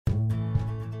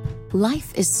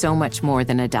Life is so much more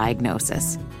than a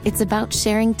diagnosis. It's about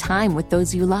sharing time with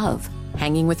those you love,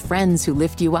 hanging with friends who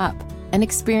lift you up, and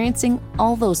experiencing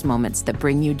all those moments that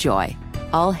bring you joy.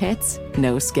 All hits,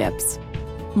 no skips.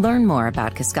 Learn more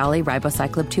about Kisqali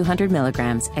Ribociclib 200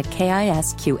 milligrams at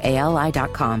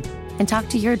KISQALI.com and talk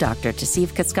to your doctor to see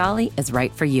if Kisqali is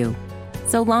right for you.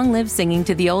 So long live singing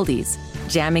to the oldies,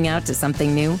 jamming out to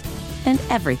something new, and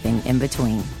everything in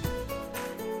between.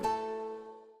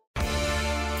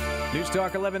 News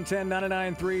Talk 1110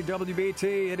 99.3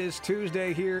 WBT. It is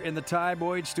Tuesday here in the Ty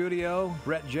Boyd studio.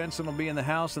 Brett Jensen will be in the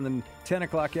house in the 10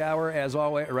 o'clock hour, as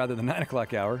always, or rather the 9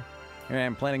 o'clock hour. Here I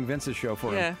am planning Vince's show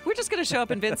for him. Yeah, we're just going to show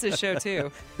up in Vince's show,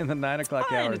 too. In the 9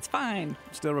 o'clock hour. It's fine.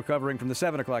 Still recovering from the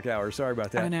 7 o'clock hour. Sorry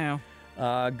about that. I know.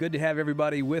 Good to have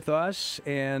everybody with us.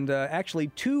 And actually,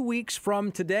 2 weeks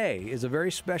from today is a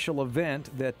very special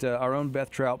event that our own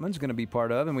Beth Troutman is going to be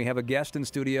part of. And we have a guest in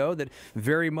studio that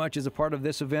very much is a part of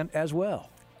this event as well.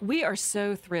 We are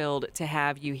so thrilled to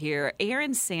have you here.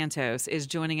 Erin Santos is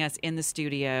joining us in the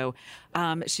studio.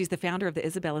 She's the founder of the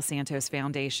Isabella Santos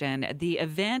Foundation. The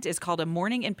event is called A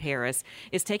Morning in Paris.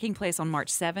 It's taking place on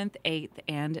March 7th, 8th,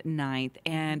 and 9th.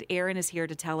 And Erin is here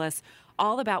to tell us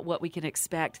all about what we can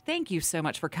expect. Thank you so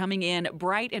much for coming in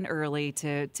bright and early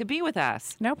to be with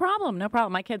us. No problem.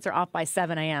 My kids are off by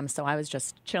 7 a.m., so I was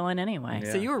just chilling anyway.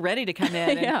 Yeah. So you were ready to come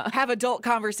in and have adult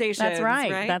conversations. That's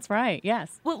right. That's right,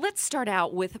 yes. Well, let's start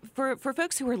out with, for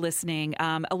folks who are listening,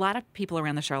 a lot of people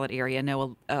around the Charlotte area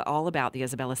know all about the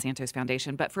Isabella Santos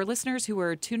Foundation, but for listeners who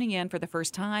are tuning in for the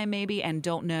first time maybe and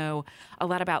don't know a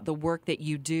lot about the work that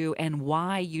you do and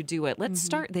why you do it, let's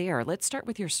start there. Let's start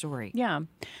with your story. Yeah.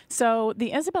 So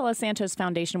the Isabella Santos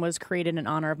Foundation was created in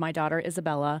honor of my daughter,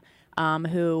 Isabella,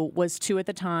 who was 2 at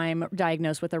the time,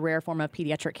 diagnosed with a rare form of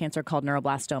pediatric cancer called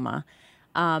neuroblastoma.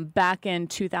 Back in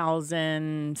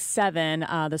 2007,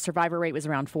 the survivor rate was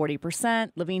around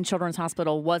 40%. Levine Children's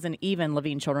Hospital wasn't even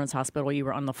Levine Children's Hospital. You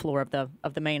were on the floor of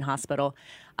the main hospital.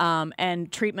 And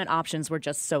treatment options were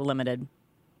just so limited.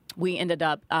 We ended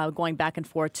up going back and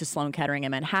forth to Sloan Kettering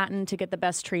in Manhattan to get the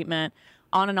best treatment,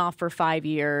 on and off for 5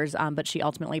 years, but she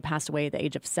ultimately passed away at the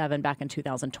age of 7 back in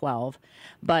 2012.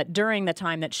 But during the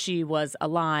time that she was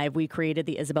alive, we created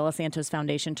the Isabella Santos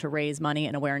Foundation to raise money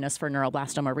and awareness for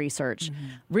neuroblastoma research,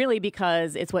 really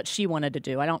because it's what she wanted to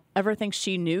do. I don't ever think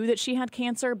she knew that she had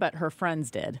cancer, but her friends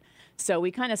did. So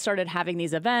we kind of started having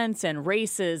these events and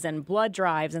races and blood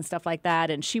drives and stuff like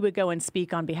that. And she would go and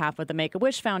speak on behalf of the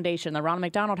Make-A-Wish Foundation, the Ronald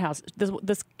McDonald House.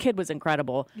 This kid was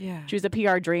incredible. Yeah. She was a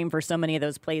PR dream for so many of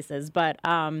those places. But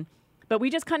we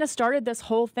just kind of started this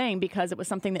whole thing because it was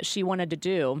something that she wanted to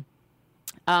do.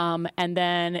 And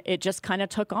then it just kind of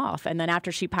took off. And then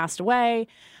after she passed away,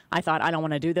 I thought, I don't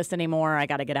want to do this anymore. I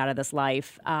got to get out of this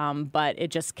life. But it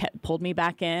just pulled me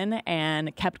back in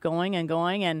and kept going and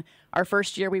going. And our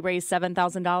first year we raised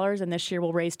 $7,000, and this year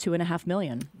we'll raise $2.5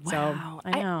 million. Wow. So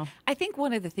I know. I think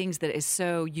one of the things that is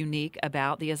so unique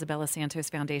about the Isabella Santos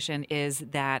Foundation is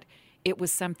that it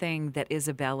was something that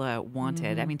Isabella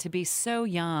wanted. I mean, to be so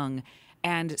young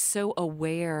and so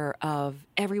aware of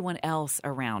everyone else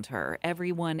around her,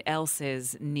 everyone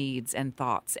else's needs and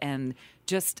thoughts, and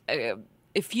just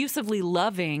effusively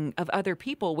loving of other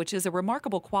people, which is a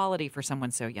remarkable quality for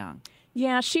someone so young.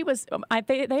 Yeah, she was.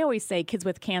 They always say kids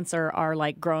with cancer are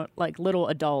like little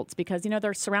adults because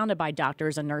they're surrounded by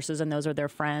doctors and nurses, and those are their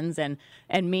friends, and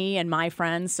me and my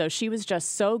friends. So she was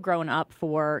just so grown up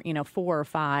for 4 or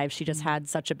 5. She just had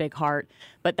such a big heart.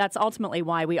 But that's ultimately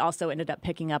why we also ended up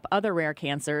picking up other rare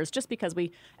cancers, just because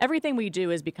everything we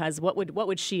do is because what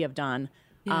would she have done?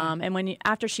 Yeah. And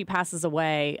after she passes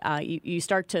away, you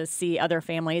start to see other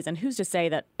families, and who's to say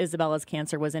that Isabella's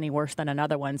cancer was any worse than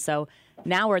another one? So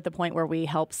now we're at the point where we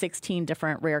help 16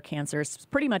 different rare cancers.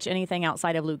 Pretty much anything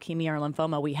outside of leukemia or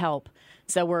lymphoma we help.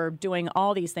 So we're doing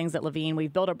all these things at Levine.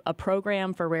 We've built a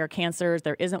program for rare cancers.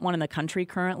 There isn't one in the country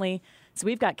currently. So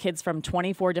we've got kids from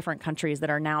 24 different countries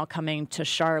that are now coming to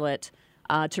Charlotte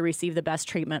to receive the best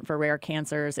treatment for rare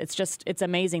cancers. It's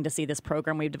amazing to see this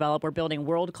program we've developed. We're building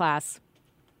world-class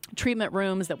treatment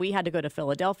rooms that we had to go to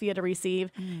Philadelphia to receive.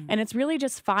 And it's really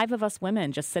just 5 of us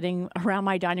women just sitting around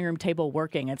my dining room table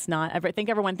working. It's not, I think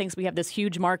everyone thinks we have this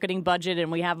huge marketing budget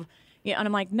and we have, and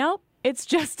I'm like, nope, it's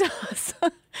just us.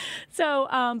 So,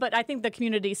 but I think the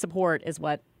community support is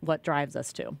what drives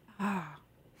us too.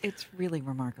 It's really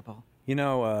remarkable.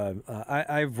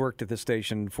 I've worked at this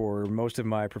station for most of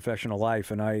my professional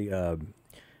life, and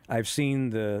I I've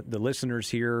seen the listeners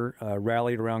here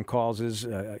rallied around causes.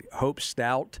 Hope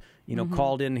Stout,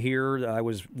 called in here. I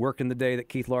was working the day that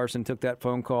Keith Larson took that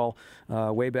phone call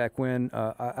way back when.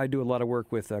 I do a lot of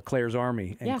work with Claire's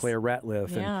Army and Claire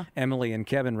Ratliff and Emily and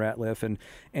Kevin Ratliff.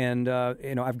 And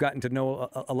I've gotten to know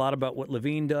a lot about what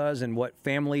Levine does and what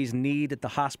families need at the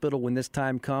hospital when this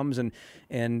time comes.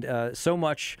 And so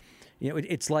much...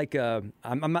 it's like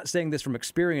I'm not saying this from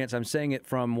experience. I'm saying it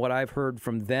from what I've heard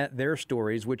from their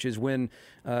stories, which is when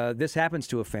this happens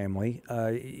to a family,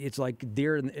 it's like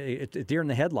deer in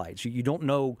the headlights. You don't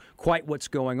know quite what's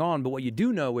going on, but what you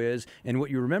do know is, and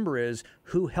what you remember is,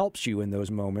 who helps you in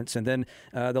those moments. And then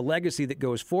the legacy that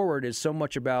goes forward is so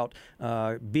much about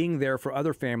being there for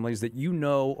other families that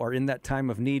are in that time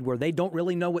of need where they don't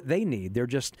really know what they need. They're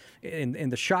just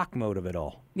in the shock mode of it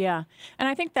all. Yeah. And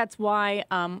I think that's why,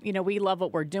 we love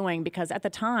what we're doing, because at the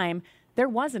time, there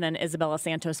wasn't an Isabella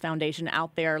Santos Foundation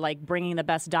out there like bringing the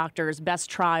best doctors, best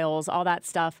trials, all that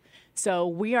stuff. So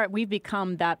we've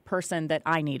become that person that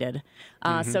I needed.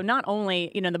 So not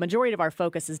only, the majority of our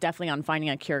focus is definitely on finding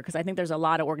a cure, because I think there's a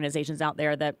lot of organizations out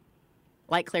there that,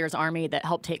 like Claire's Army, that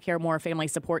help take care of more family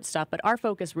support stuff. But our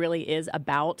focus really is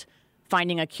about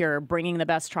finding a cure, bringing the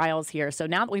best trials here. So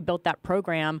now that we built that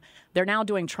program, they're now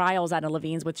doing trials out of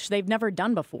Levine's, which they've never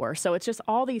done before. So it's just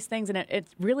all these things, and it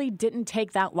really didn't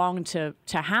take that long to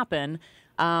happen.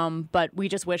 But we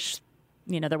just wish,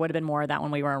 there would have been more of that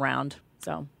when we were around.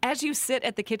 So as you sit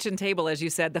at the kitchen table, as you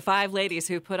said, the 5 ladies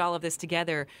who put all of this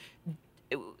together,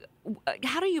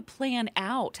 how do you plan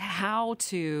out how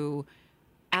to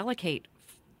allocate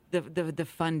the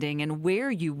funding and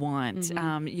where you want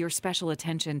your special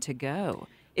attention to go?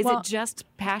 Is it just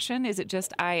passion? Is it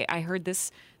just I heard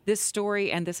this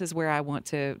story and this is where I want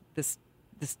to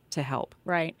help?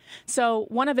 Right. So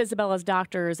one of Isabella's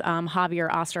doctors, Javier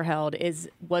Osterheld,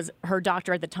 was her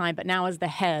doctor at the time, but now is the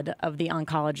head of the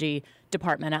oncology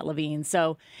department at Levine.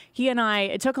 So he and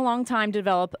it took a long time to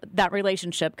develop that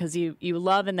relationship, because you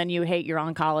love and then you hate your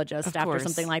oncologist after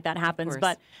something like that happens.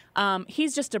 But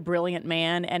he's just a brilliant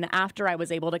man. And after I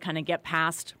was able to kind of get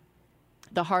past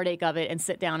the heartache of it and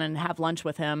sit down and have lunch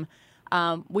with him,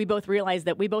 we both realized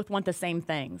that we both want the same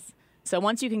things. So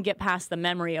once you can get past the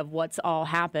memory of what's all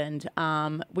happened,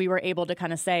 we were able to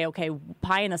kind of say, okay,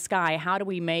 pie in the sky, how do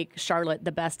we make Charlotte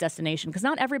the best destination? Because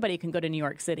not everybody can go to New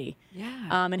York City. Yeah.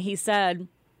 And he said,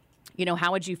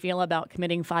 how would you feel about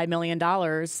committing $5 million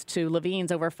to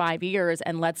Levine's over 5 years,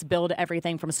 and let's build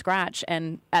everything from scratch?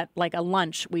 And at like a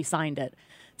lunch, we signed it.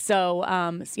 So,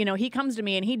 he comes to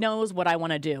me and he knows what I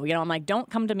want to do. I'm like,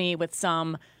 don't come to me with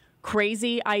some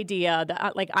crazy idea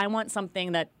that I want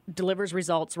something that delivers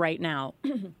results right now.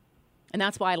 And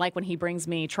that's why I like when he brings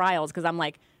me trials, because I'm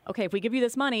like, okay, if we give you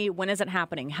this money, when is it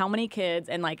happening? How many kids?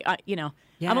 And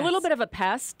I'm a little bit of a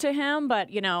pest to him, but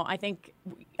I think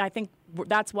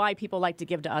that's why people like to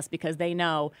give to us, because they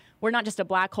know we're not just a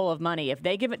black hole of money. If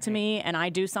they give it to me and I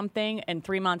do something in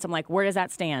 3 months, I'm like, where does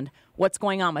that stand? What's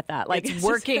going on with that? It's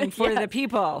working for the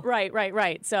people.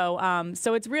 Right. So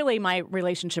it's really my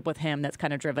relationship with him that's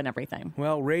kind of driven everything.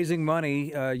 Well, raising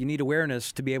money, you need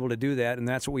awareness to be able to do that, and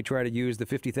that's what we try to use the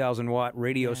 50,000-watt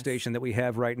radio station that we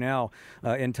have right now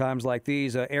in times like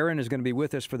these. Aaron is going to be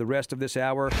with us for the rest of this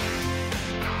hour.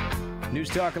 News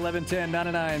Talk 1110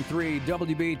 99.3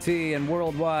 WBT and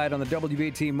worldwide on the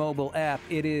WBT mobile app.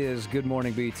 It is Good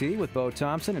Morning BT with Bo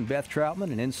Thompson and Beth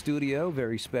Troutman, and in studio,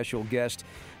 very special guest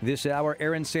this hour,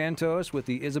 Aaron Santos with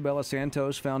the Isabella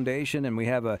Santos Foundation. And we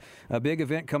have a big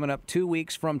event coming up 2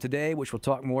 weeks from today, which we'll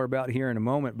talk more about here in a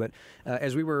moment. But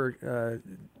as we were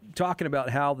talking about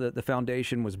how the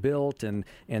foundation was built and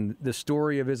the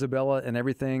story of Isabella and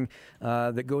everything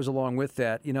that goes along with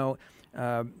that,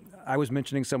 I was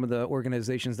mentioning some of the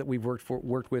organizations that we've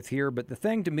worked with here, but the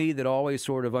thing to me that always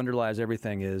sort of underlies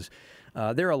everything is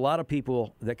there are a lot of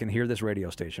people that can hear this radio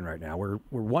station right now. We're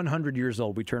 100 years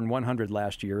old. We turned 100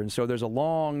 last year, and so there's a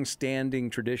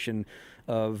long-standing tradition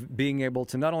of being able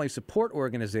to not only support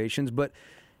organizations, but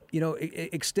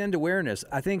extend awareness.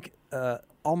 I think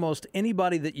almost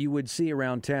anybody that you would see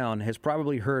around town has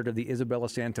probably heard of the Isabella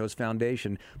Santos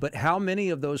Foundation, but how many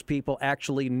of those people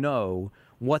actually know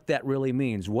what that really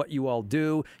means, what you all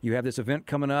do? You have this event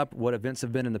coming up, what events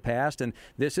have been in the past, and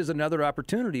this is another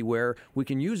opportunity where we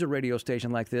can use a radio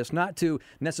station like this, not to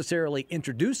necessarily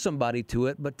introduce somebody to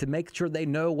it, but to make sure they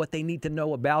know what they need to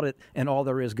know about it and all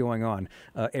there is going on,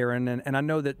 Aaron. And I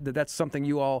know that that's something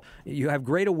you have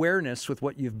great awareness with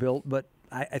what you've built, but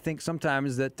I think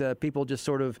sometimes that people just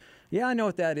sort of, yeah, I know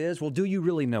what that is. Well, do you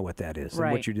really know what that is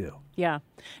and what you do? Yeah.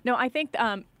 No, I think,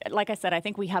 like I said, I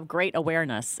think we have great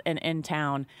awareness in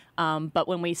town. But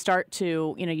when we start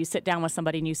to, you sit down with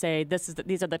somebody and you say,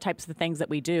 these are the types of things that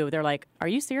we do. They're like, are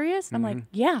you serious? And I'm like,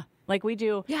 yeah. Like we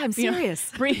do. Yeah, I'm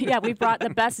serious. We've brought the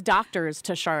best doctors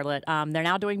to Charlotte. They're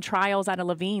now doing trials out of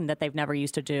Levine that they've never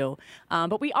used to do.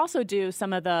 But we also do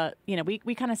some of the,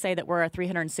 we kind of say that we're a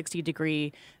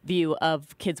 360-degree view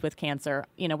of kids with cancer.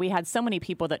 We had so many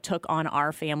people that took on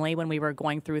our family when we were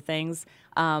going through things.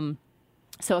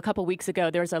 So a couple weeks ago,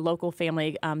 there's a local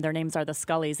family. Their names are the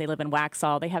Scullys. They live in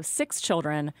Waxhaw. They have 6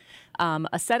 children,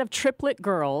 a set of triplet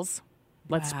girls.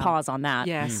 Let's pause on that.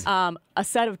 Yes. A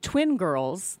set of twin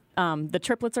girls. The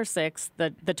triplets are 6,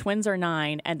 the twins are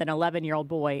 9, and then an 11-year-old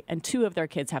boy, and 2 of their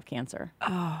kids have cancer.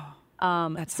 Oh,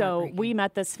 that's so we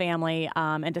met this family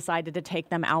and decided to take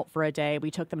them out for a day. We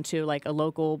took them to like a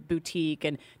local boutique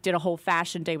and did a whole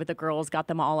fashion day with the girls, got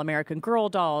them all American Girl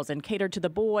dolls and catered to the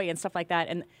boy and stuff like that.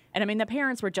 And I mean, the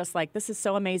parents were just like, this is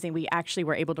so amazing. We actually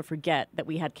were able to forget that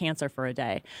we had cancer for a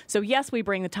day. So yes, we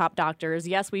bring the top doctors.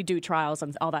 Yes, we do trials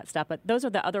and all that stuff. But those are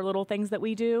the other little things that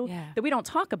we do that we don't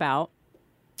talk about.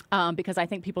 Because I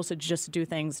think people should just do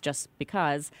things just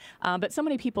because. But so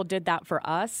many people did that for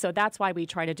us. So that's why we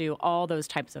try to do all those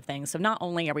types of things. So not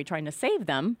only are we trying to save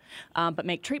them, but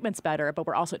make treatments better, but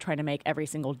we're also trying to make every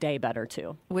single day better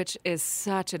too. Which is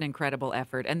such an incredible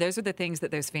effort. And those are the things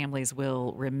that those families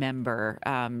will remember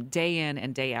day in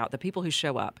and day out, the people who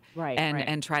show up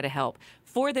and try to help.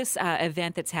 For this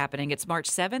event that's happening, it's March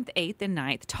 7th, 8th, and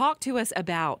 9th. Talk to us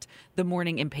about the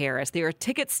Morning in Paris. There are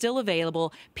tickets still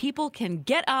available. People can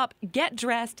get up, get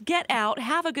dressed, get out,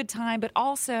 have a good time, but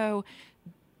also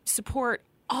support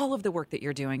all of the work that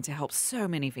you're doing to help so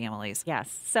many families.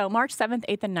 Yes. So March 7th,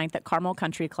 8th, and 9th at Carmel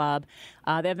Country Club.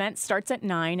 The event starts at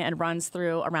 9 and runs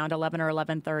through around 11 or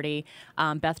 11:30.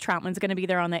 Beth Troutman's going to be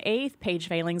there on the 8th. Paige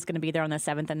Vailing's going to be there on the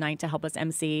 7th and 9th to help us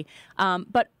MC.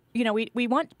 But we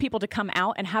want people to come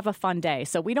out and have a fun day.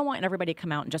 So we don't want everybody to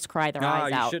come out and just cry their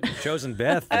eyes out. You shouldn't have chosen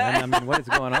Beth then. I mean, what is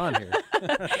going on here?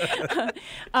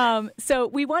 So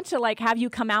we want to have you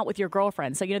come out with your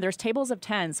girlfriend. So, there's tables of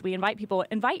 10. So we invite people,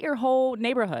 invite your whole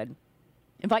neighborhood.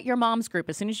 Invite your mom's group.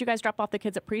 As soon as you guys drop off the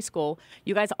kids at preschool,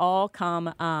 you guys all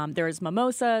come. There's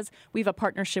mimosas. We have a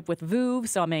partnership with Vouv,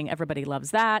 so I mean, everybody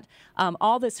loves that.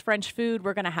 All this French food.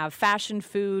 We're going to have fashion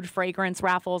food, fragrance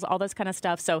raffles, all this kind of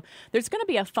stuff. So there's going to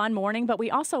be a fun morning, but we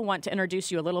also want to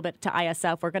introduce you a little bit to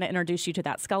ISF. We're going to introduce you to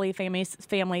that Scully family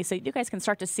so you guys can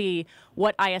start to see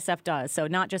what ISF does. So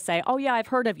not just say, oh, yeah, I've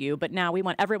heard of you, but now we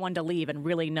want everyone to leave and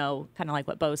really know, kind of like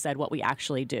what Bo said, what we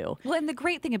actually do. Well, and the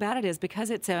great thing about it is because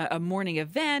it's a morning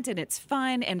event and it's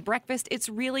fun and breakfast, it's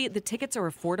really, the tickets are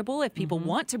affordable if people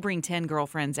want to bring 10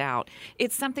 girlfriends out.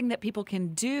 It's something that people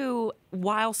can do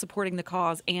while supporting the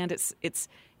cause, and it's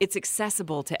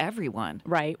accessible to everyone.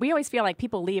 Right. We always feel like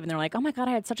people leave and they're like, oh my God,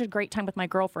 I had such a great time with my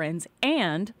girlfriends,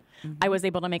 and I was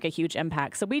able to make a huge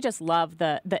impact. So we just love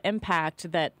the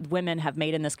impact that women have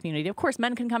made in this community. Of course,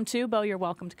 men can come too. Bo, you're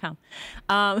welcome to come.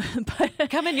 But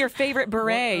come in your favorite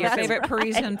beret, your favorite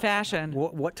Parisian fashion.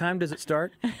 What time does it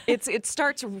start? It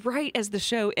starts right as the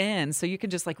show ends, so you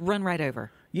can just run right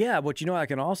over. Yeah, what I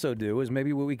can also do is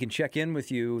maybe we can check in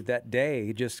with you that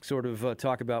day, just sort of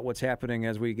talk about what's happening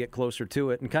as we get closer to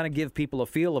it and kind of give people a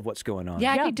feel of what's going on.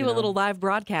 Yeah, I could do a little live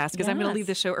broadcast because I'm going to leave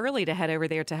the show early to head over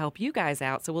there to help you guys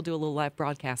out. So we'll do a little live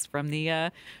broadcast from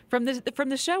the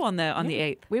show on the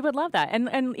 8th. We would love that,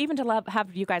 and even to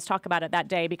have you guys talk about it that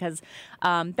day, because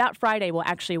that Friday will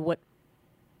actually what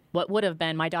would have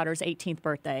been my daughter's 18th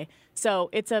birthday. So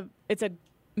it's a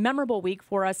memorable week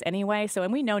for us anyway. So,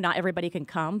 and we know not everybody can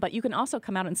come, but you can also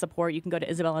come out and support. You can go to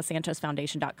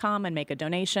IsabellaSantosFoundation.com and make a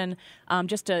donation.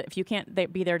 If you can't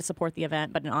be there to support the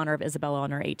event, but in honor of Isabella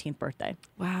on her 18th birthday.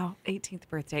 Wow, 18th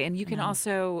birthday. And you can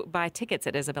also buy tickets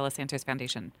at Isabella Santos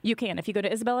Foundation. You can. If you go to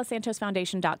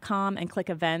IsabellaSantosFoundation.com and click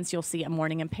events, you'll see a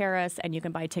morning in Paris, and you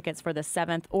can buy tickets for the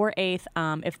 7th or 8th.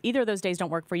 If either of those days don't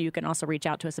work for you, you can also reach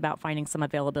out to us about finding some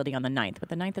availability on the 9th. But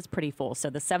the 9th is pretty full. So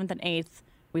the 7th and 8th,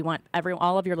 we want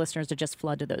all of your listeners to just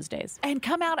flood to those days. And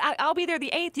come out. I'll be there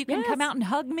the 8th. You can come out and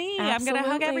hug me. Absolutely. I'm going to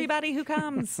hug everybody who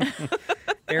comes.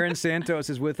 Erin Santos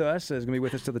is with us. Is going to be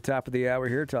with us to the top of the hour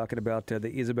here, talking about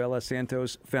the Isabella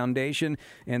Santos Foundation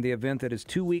and the event that is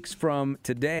 2 weeks from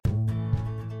today.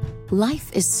 Life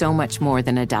is so much more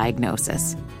than a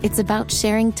diagnosis. It's about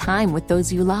sharing time with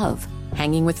those you love,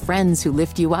 hanging with friends who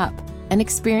lift you up, and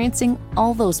experiencing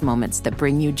all those moments that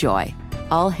bring you joy.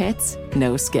 All hits,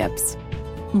 no skips.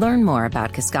 Learn more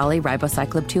about Kisqali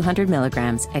Ribociclib 200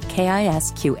 milligrams at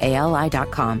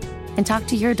KISQALI.com and talk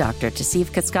to your doctor to see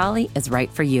if Kisqali is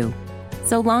right for you.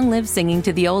 So long live singing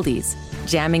to the oldies,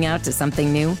 jamming out to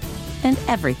something new, and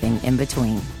everything in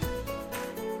between.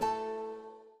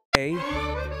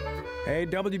 Hey,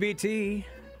 WBT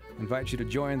invites you to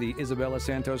join the Isabella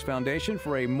Santos Foundation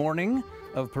for a morning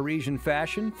of Parisian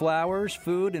fashion, flowers,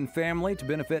 food, and family to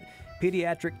benefit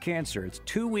pediatric cancer. It's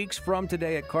 2 weeks from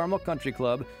today at Carmel Country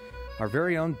Club. Our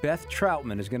very own Beth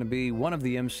Troutman is going to be one of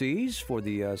the MCs for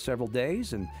the several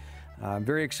days, and I'm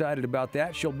very excited about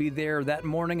that. She'll be there that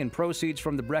morning, and proceeds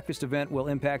from the breakfast event will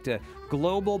impact a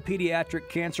global pediatric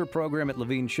cancer program at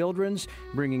Levine Children's,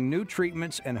 bringing new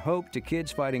treatments and hope to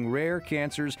kids fighting rare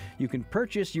cancers. You can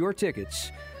purchase your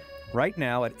tickets right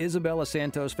now at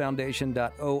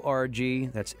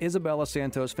IsabellaSantosFoundation.org. That's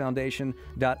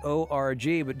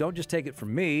IsabellaSantosFoundation.org. But don't just take it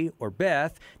from me or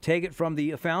Beth. Take it from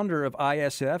the founder of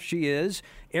ISF. She is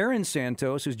Erin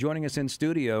Santos, who's joining us in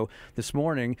studio this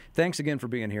morning. Thanks again for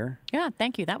being here. Yeah,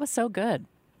 thank you. That was so good.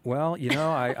 Well, you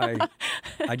know, I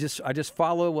just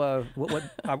follow what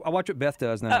I watch what Beth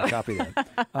does, and then I copy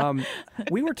that.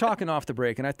 We were talking off the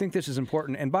break, and I think this is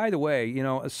important. And by the way, you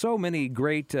know, so many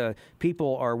great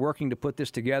people are working to put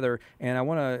this together, and I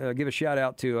want to give a shout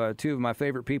out to two of my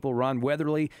favorite people, Ron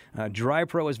Weatherly. Dry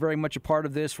Pro is very much a part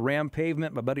of this. Ram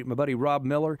Pavement, my buddy Rob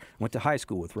Miller, went to high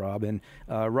school with Rob, and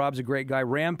Rob's a great guy.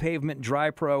 Ram Pavement,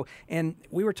 Dry Pro, and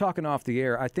we were talking off the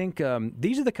air. I think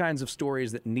these are the kinds of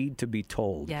stories that need to be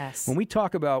told. Yes. When we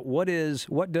talk about what does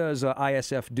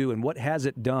ISF do and what has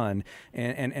it done,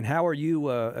 and how are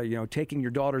you taking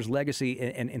your daughter's legacy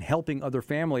and helping other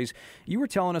families, you were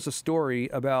telling us a story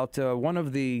about one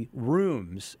of the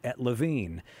rooms at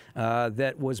Levine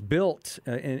that was built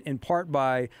in part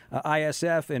by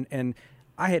ISF, and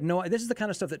I had no. This is the kind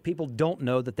of stuff that people don't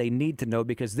know that they need to know,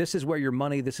 because this is where your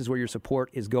money, this is where your support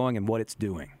is going and what it's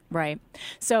doing. Right.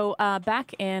 So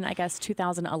back in, I guess,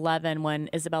 2011,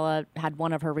 when Isabella had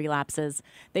one of her relapses,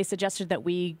 they suggested that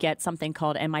we get something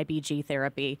called MIBG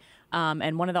therapy.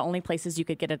 And one of the only places you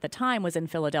could get at the time was in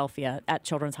Philadelphia, at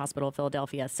Children's Hospital of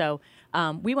Philadelphia. So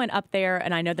we went up there,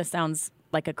 and I know this sounds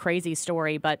like a crazy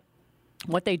story, but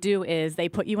what they do is they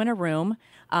put you in a room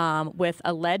with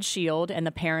a lead shield, and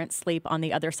the parents sleep on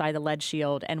the other side of the lead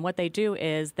shield. And what they do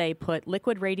is they put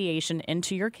liquid radiation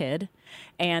into your kid,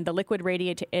 and the liquid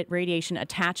radiation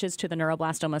attaches to the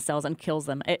neuroblastoma cells and kills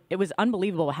them. It was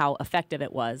unbelievable how effective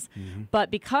it was. Mm-hmm.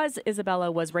 But because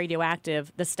Isabella was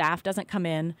radioactive, the staff doesn't come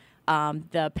in.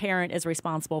 The parent is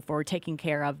responsible for taking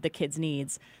care of the kid's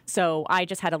needs. So I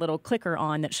just had a little clicker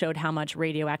on that showed how much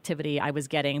radioactivity I was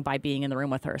getting by being in the room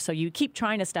with her. So you keep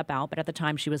trying to step out, but at the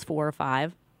time she was 4 or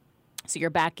 5. So you're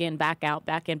back in, back out,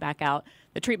 back in, back out.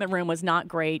 The treatment room was not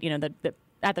great. You know,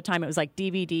 at the time it was like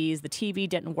DVDs. The TV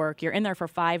didn't work. You're in there for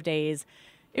 5 days.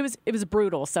 It was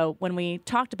brutal. So when we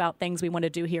talked about things we want to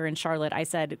do here in Charlotte, I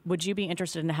said, would you be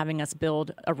interested in having us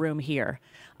build a room here?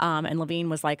 And Levine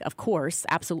was like, of course,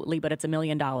 absolutely, but it's $1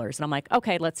 million. And I'm like,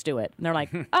 okay, let's do it. And they're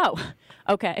like, oh,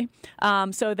 okay.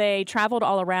 So they traveled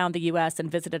all around the U.S. and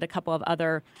visited a couple of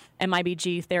other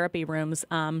MIBG therapy rooms.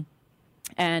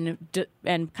 And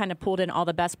kind of pulled in all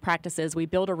the best practices. We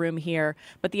built a room here.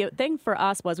 But the thing for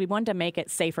us was we wanted to make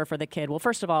it safer for the kid. Well,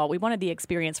 first of all, we wanted the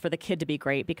experience for the kid to be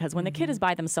great, because when the kid is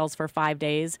by themselves for 5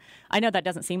 days, I know that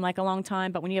doesn't seem like a long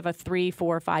time, but when you have a 3,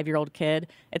 4, 5-year-old kid,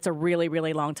 it's a really,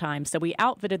 really long time. So we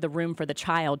outfitted the room for the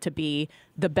child to be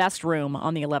the best room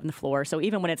on the 11th floor. So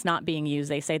even when it's not being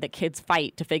used, they say that kids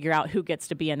fight to figure out who gets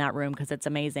to be in that room, because it's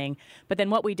amazing. But then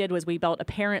what we did was we built a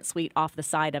parent suite off the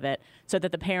side of it so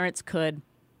that the parents could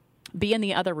be in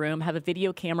the other room, have a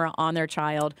video camera on their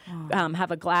child, have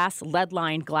a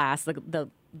lead-lined glass.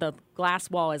 The glass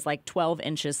wall is like 12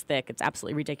 inches thick. It's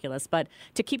absolutely ridiculous. But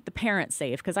to keep the parents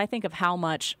safe, because I think of how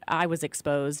much I was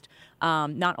exposed,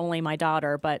 not only my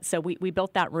daughter, but so we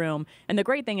built that room. And the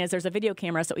great thing is there's a video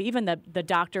camera, so even the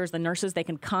doctors, the nurses, they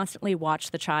can constantly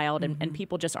watch the child, and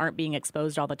people just aren't being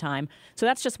exposed all the time. So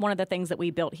that's just one of the things that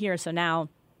we built here. So now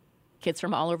kids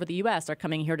from all over the U.S. are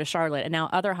coming here to Charlotte, and now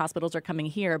other hospitals are coming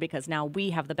here because now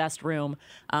we have the best room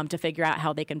to figure out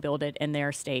how they can build it in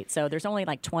their state. So there's only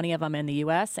like 20 of them in the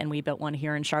U.S., and we built one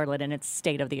here in Charlotte, and it's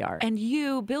state of the art. And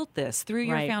you built this through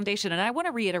your foundation. And I want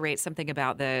to reiterate something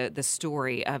about the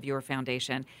story of your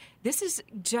foundation. This is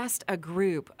just a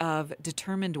group of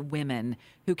determined women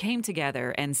who came together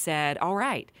and said, all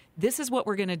right, this is what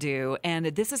we're going to do, and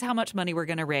this is how much money we're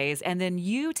going to raise. And then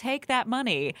you take that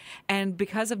money, and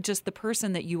because of just the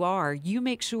person that you are, you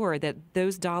make sure that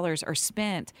those dollars are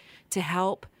spent to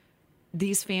help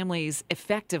these families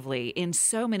effectively in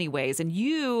so many ways. And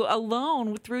you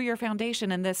alone, through your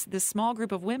foundation and this small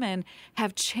group of women,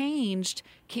 have changed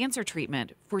cancer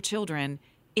treatment for children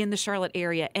in the Charlotte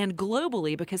area and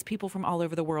globally, because people from all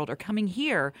over the world are coming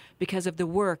here because of the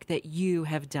work that you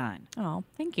have done. Oh,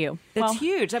 thank you. That's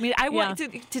huge. I mean, I want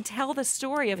to tell the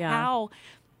story of how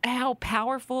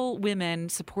powerful women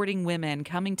supporting women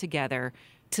coming together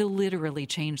to literally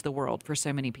change the world for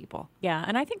so many people. Yeah,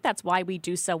 and I think that's why we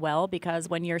do so well, because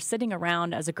when you're sitting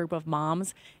around as a group of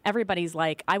moms, everybody's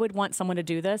like, I would want someone to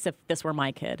do this if this were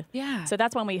my kid. Yeah. So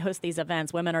that's when we host these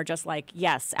events. Women are just like,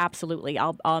 yes, absolutely.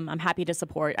 I'm happy to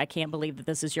support. I can't believe that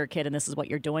this is your kid and this is what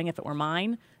you're doing. If it were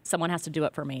mine, someone has to do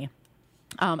it for me.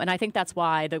 And I think that's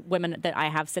why the women that I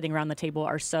have sitting around the table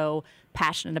are so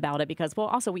passionate about it, because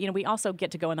we also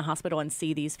get to go in the hospital and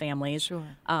see these families. Sure.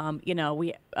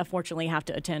 We unfortunately have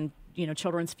to attend,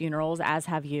 children's funerals, as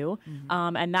have you.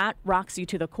 And that rocks you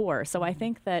to the core. So I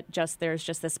think that there's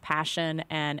just this passion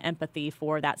and empathy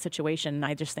for that situation. And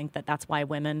I just think that that's why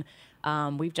women,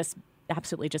 we've just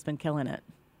absolutely just been killing it.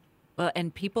 Well,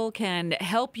 and people can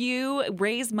help you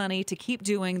raise money to keep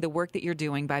doing the work that you're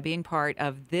doing by being part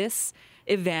of this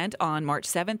event on March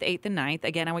 7th, 8th, and 9th.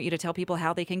 Again, I want you to tell people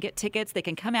how they can get tickets. They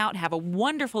can come out and have a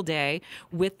wonderful day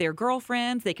with their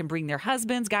girlfriends. They can bring their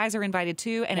husbands. Guys are invited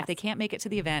too. And if they can't make it to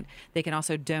the event, they can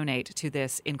also donate to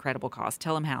this incredible cause.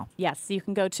 Tell them how. Yes, you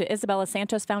can go to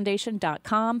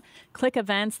IsabellaSantosFoundation.com, click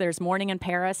events. There's Morning in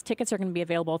Paris. Tickets are going to be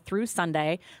available through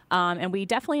Sunday. And we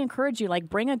definitely encourage you,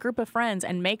 bring a group of friends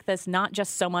and make this not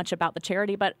just so much about the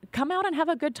charity, but come out and have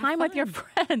a good time with your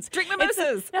friends. Drink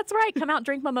mimosas. That's right. Come out,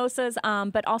 drink mimosas.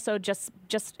 But also just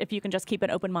if you can just keep an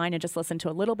open mind and just listen to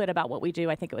a little bit about what we do,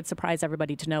 I think it would surprise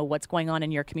everybody to know what's going on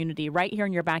in your community right here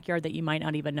in your backyard that you might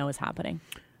not even know is happening.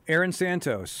 Erin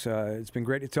Santos, it's been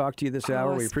great to talk to you this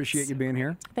hour. We appreciate you being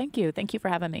here. Thank you. Thank you for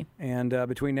having me. And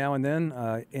between now and then,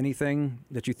 anything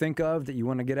that you think of that you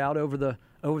want to get out over the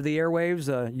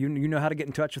airwaves, you know how to get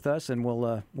in touch with us, and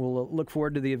we'll look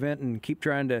forward to the event and keep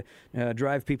trying to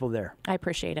drive people there. I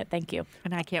appreciate it. Thank you.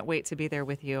 And I can't wait to be there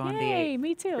with you on the 8th. Yay,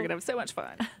 me too. We're going to have so much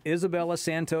fun.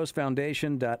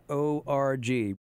 IsabellaSantosFoundation.org.